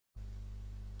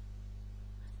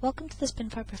Welcome to the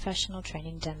SpinFire Professional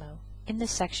training demo. In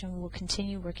this section, we will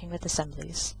continue working with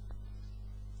assemblies.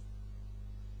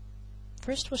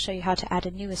 First, we'll show you how to add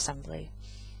a new assembly.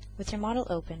 With your model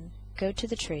open, go to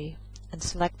the tree and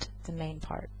select the main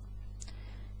part.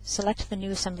 Select the new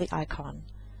assembly icon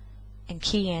and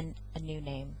key in a new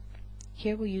name.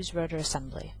 Here we'll use rotor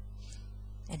assembly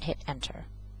and hit enter.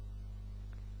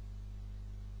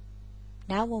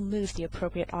 Now we'll move the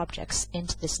appropriate objects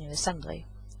into this new assembly.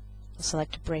 We'll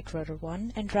select Break Rotor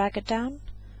 1 and drag it down,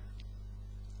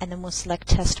 and then we'll select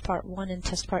Test Part 1 and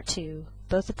Test Part 2,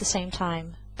 both at the same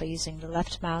time by using the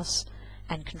left mouse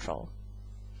and Control.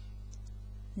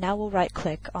 Now we'll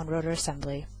right-click on Rotor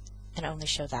Assembly and only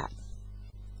show that.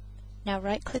 Now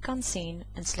right-click on Scene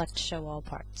and select Show All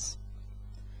Parts.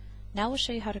 Now we'll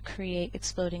show you how to create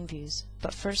exploding views,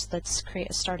 but first let's create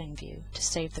a starting view to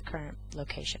save the current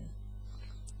location.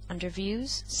 Under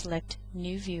Views, select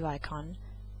New View icon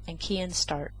and key in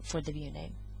Start for the view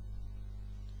name.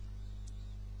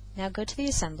 Now go to the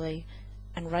assembly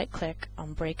and right-click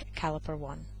on Break Caliper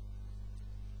 1.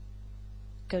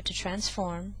 Go to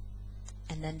Transform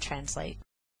and then Translate.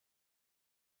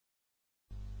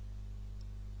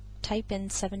 Type in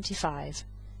 75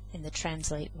 in the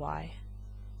Translate Y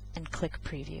and click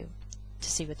Preview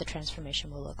to see what the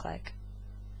transformation will look like.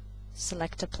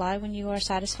 Select Apply when you are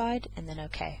satisfied and then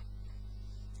OK.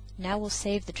 Now we'll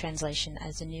save the translation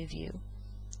as a new view.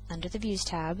 Under the Views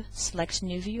tab, select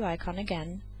New View icon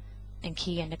again and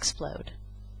key in Explode.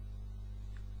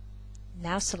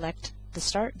 Now select the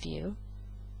Start view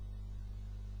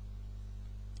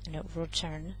and it will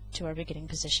return to our beginning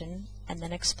position and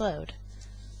then explode.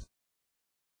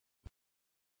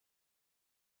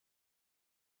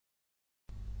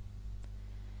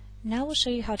 Now we'll show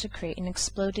you how to create an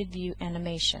exploded view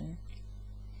animation.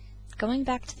 Going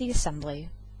back to the assembly,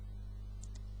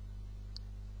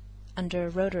 under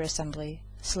Rotor Assembly,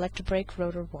 select Break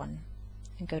Rotor 1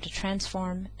 and go to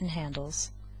Transform and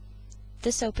Handles.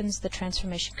 This opens the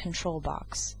transformation control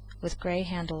box with gray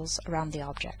handles around the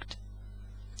object.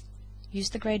 Use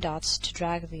the gray dots to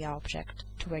drag the object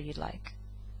to where you'd like.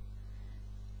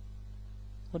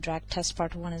 We'll drag Test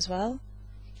Part 1 as well,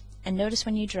 and notice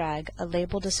when you drag, a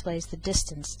label displays the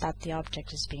distance that the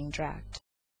object is being dragged.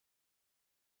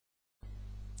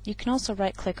 You can also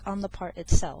right-click on the part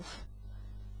itself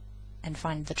and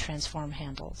find the transform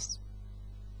handles.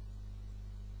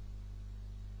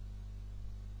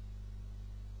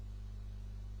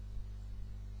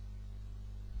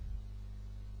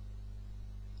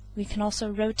 We can also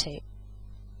rotate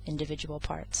individual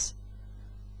parts.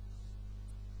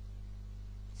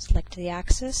 Select the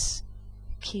axis,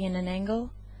 key in an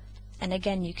angle, and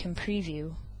again you can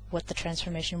preview what the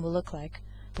transformation will look like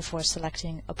before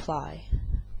selecting Apply.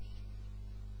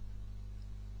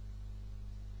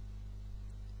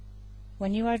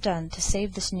 When you are done, to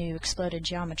save this new exploded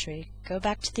geometry, go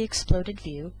back to the exploded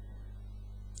view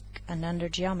and under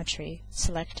Geometry,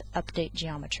 select Update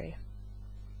Geometry.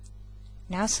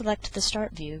 Now select the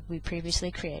Start view we previously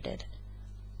created,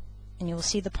 and you will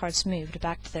see the parts moved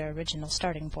back to their original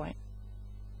starting point.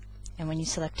 And when you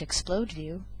select Explode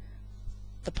View,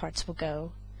 the parts will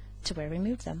go to where we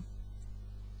moved them.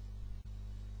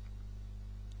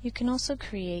 You can also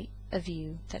create a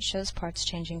view that shows parts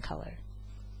changing color.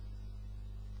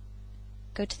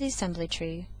 Go to the assembly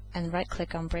tree and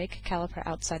right-click on Break Caliper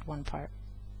Outside One Part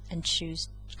and choose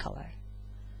Color.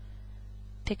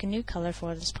 Pick a new color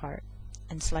for this part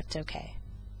and select OK.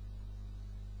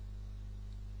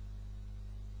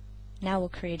 Now we'll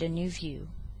create a new view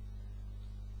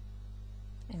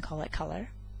and call it Color.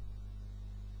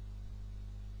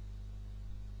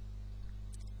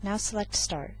 Now select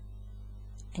Start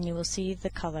and you will see the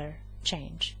color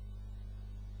change.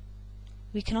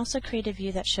 We can also create a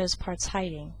view that shows parts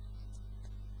hiding.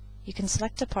 You can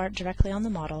select a part directly on the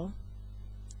model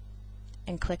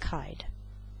and click Hide.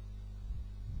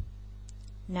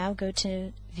 Now go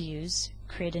to Views,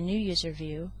 create a new user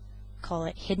view, call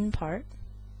it Hidden Part,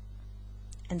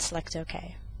 and select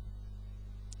OK.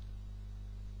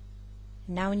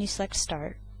 Now when you select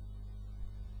Start,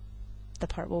 the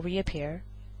part will reappear,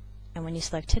 and when you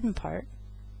select Hidden Part,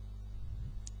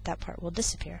 that part will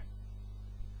disappear.